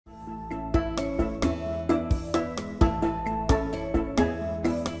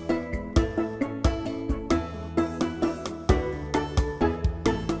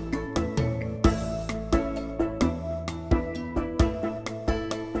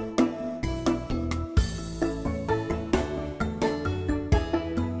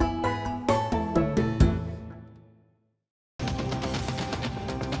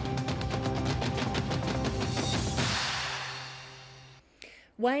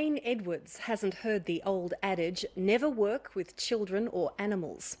Wayne Edwards hasn't heard the old adage, never work with children or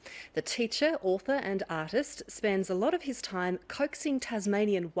animals. The teacher, author and artist spends a lot of his time coaxing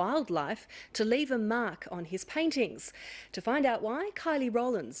Tasmanian wildlife to leave a mark on his paintings. To find out why, Kylie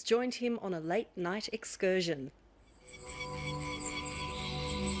Rowlands joined him on a late-night excursion.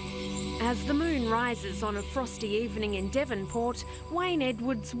 As the moon rises on a frosty evening in Devonport, Wayne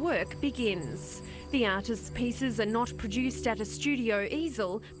Edwards' work begins. The artist's pieces are not produced at a studio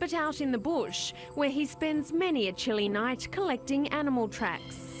easel, but out in the bush, where he spends many a chilly night collecting animal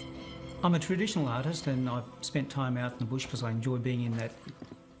tracks. I'm a traditional artist, and I've spent time out in the bush because I enjoy being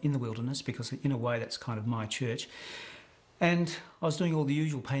in the wilderness, because in a way that's kind of my church. And I was doing all the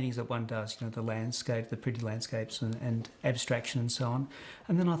usual paintings that one does, you know, the landscape, the pretty landscapes and abstraction and so on.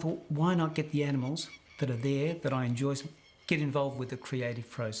 And then I thought, why not get the animals that are there, that I enjoy, get involved with the creative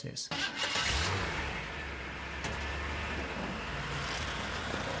process.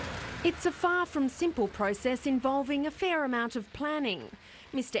 It's a far from simple process involving a fair amount of planning.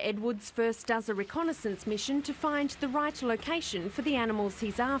 Mr. Edwards first does a reconnaissance mission to find the right location for the animals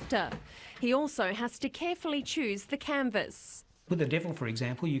he's after. He also has to carefully choose the canvas. With the devil, for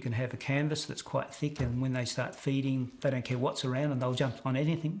example, you can have a canvas that's quite thick, and when they start feeding, they don't care what's around and they'll jump on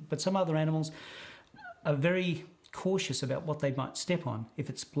anything. But some other animals are very cautious about what they might step on.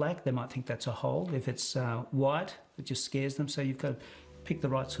 If it's black, they might think that's a hole. If it's white, it just scares them. So you've got to pick the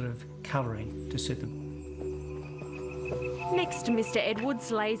right sort of colouring to suit them. Next, Mr.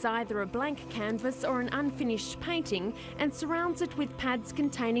 Edwards lays either a blank canvas or an unfinished painting and surrounds it with pads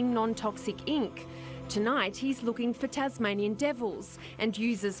containing non-toxic ink. Tonight, he's looking for Tasmanian devils and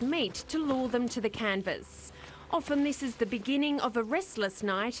uses meat to lure them to the canvas. Often this is the beginning of a restless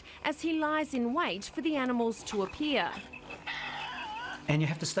night as he lies in wait for the animals to appear. And you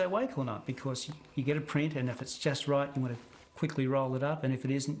have to stay awake all night, because you get a print, and if it's just right, you want to quickly roll it up, and if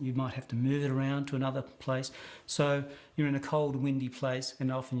it isn't, you might have to move it around to another place. So you're in a cold, windy place,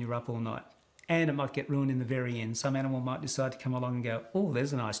 and often you're up all night. And it might get ruined in the very end. Some animal might decide to come along and go, oh,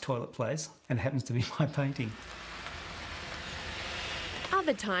 there's a nice toilet place, and it happens to be my painting.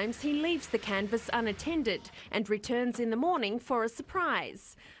 Other times he leaves the canvas unattended and returns in the morning for a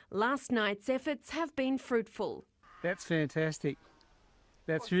surprise. Last night's efforts have been fruitful. That's fantastic.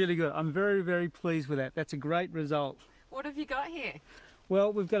 That's really good. I'm very, very pleased with that. That's a great result. What have you got here?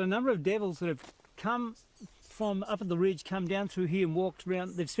 Well, we've got a number of devils that have come from up at the ridge, come down through here and walked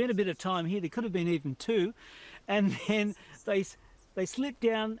around. They've spent a bit of time here. There could have been even two. And then they slipped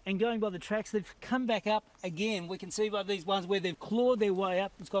down, and going by the tracks, they've come back up again. We can see by these ones where they've clawed their way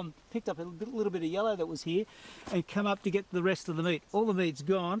up. It's gone, picked up a little bit of yellow that was here and come up to get the rest of the meat. All the meat's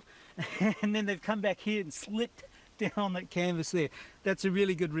gone. And then they've come back here and slipped down on that canvas there. That's a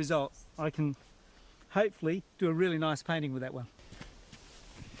really good result. I can hopefully do a really nice painting with that one.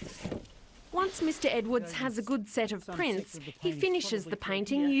 Once Mr. Edwards has a good set of prints, he finishes the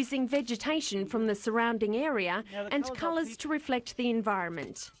painting using vegetation from the surrounding area and colours to reflect the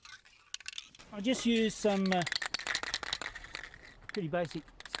environment. I just use some pretty basic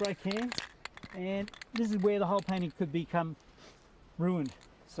spray cans, and this is where the whole painting could become ruined.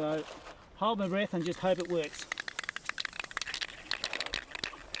 So hold my breath and just hope it works.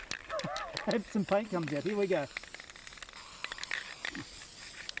 Hope some paint comes out. Here we go.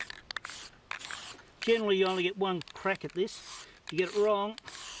 Generally you only get one crack at this. If you get it wrong,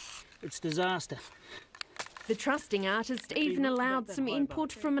 it's disaster. The trusting artist even allowed some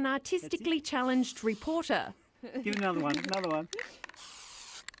input from an artistically challenged reporter. Give another one, another one.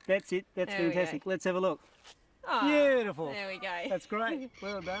 That's it, that's fantastic. Let's have a look. Oh, beautiful. There we go. That's great,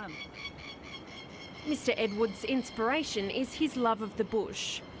 well done. Mr. Edwards' inspiration is his love of the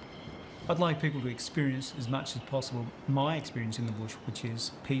bush. I'd like people to experience as much as possible my experience in the bush, which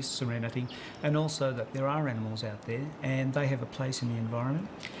is peace, serenity, and also that there are animals out there and they have a place in the environment.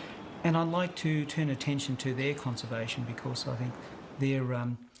 And I'd like to turn attention to their conservation, because I think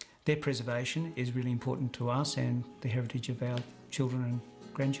their preservation is really important to us and the heritage of our children and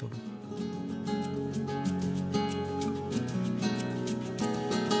grandchildren.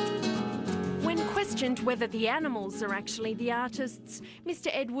 Questioned whether the animals are actually the artists, Mr.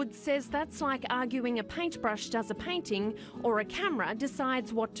 Edwards says that's like arguing a paintbrush does a painting or a camera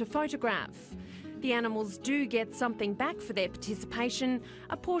decides what to photograph. The animals do get something back for their participation.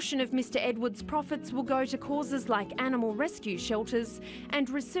 A portion of Mr. Edwards' profits will go to causes like animal rescue shelters and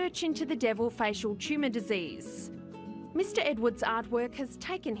research into the devil facial tumour disease. Mr. Edwards' artwork has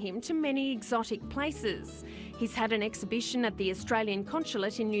taken him to many exotic places. He's had an exhibition at the Australian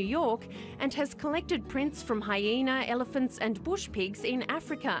Consulate in New York and has collected prints from hyena, elephants and bush pigs in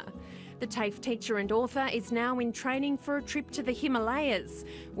Africa. The TAFE teacher and author is now in training for a trip to the Himalayas,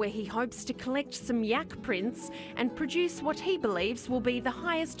 where he hopes to collect some yak prints and produce what he believes will be the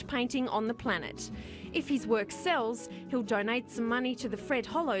highest painting on the planet. If his work sells, he'll donate some money to the Fred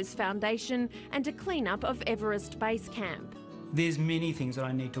Hollows Foundation and a clean-up of Everest Base Camp. There's many things that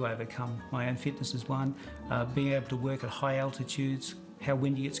I need to overcome. My own fitness is one, being able to work at high altitudes, how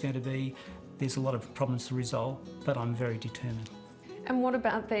windy it's going to be. There's a lot of problems to resolve, but I'm very determined. And what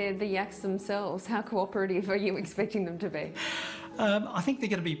about the yaks themselves? How cooperative are you expecting them to be? I think they're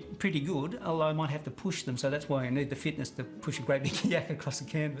going to be pretty good, although I might have to push them, so that's why I need the fitness to push a great big yak across the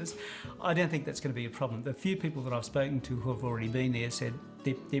canvas. I don't think that's going to be a problem. The few people that I've spoken to who have already been there said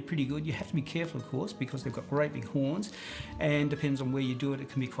they're pretty good. You have to be careful, of course, because they've got great big horns, and depends on where you do it, it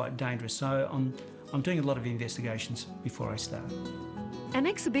can be quite dangerous. So I'm doing a lot of investigations before I start. An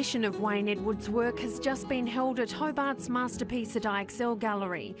exhibition of Wayne Edwards' work has just been held at Hobart's Masterpiece at IXL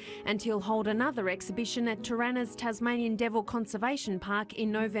Gallery, and he'll hold another exhibition at Turana's Tasmanian Devil Conservation Park in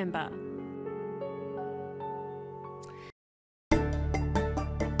November.